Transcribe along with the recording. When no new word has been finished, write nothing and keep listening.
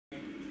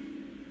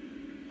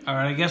All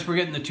right, I guess we're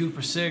getting the 2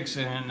 for $6,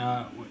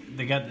 and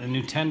they got the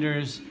new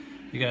tenders.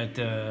 You got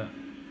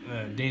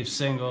Dave's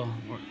single.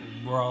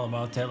 We're all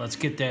about that. Let's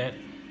get that,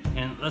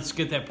 and let's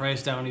get that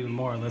price down even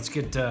more. Let's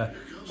get a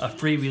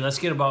freebie. Let's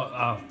get about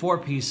a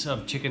 4-piece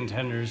of chicken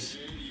tenders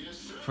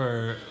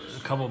for a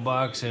couple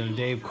bucks, and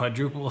Dave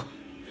quadruple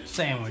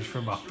sandwich for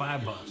about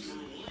 $5.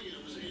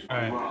 All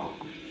right.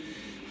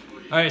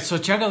 All right, so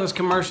check out this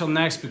commercial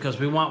next because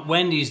we want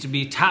Wendy's to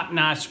be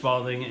top-notch,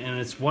 Spalding, and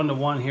it's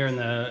 1-1 here in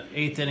the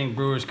 8th inning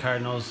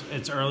Brewers-Cardinals.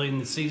 It's early in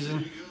the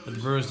season, but the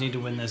Brewers need to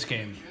win this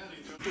game.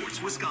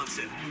 Sports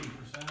Wisconsin.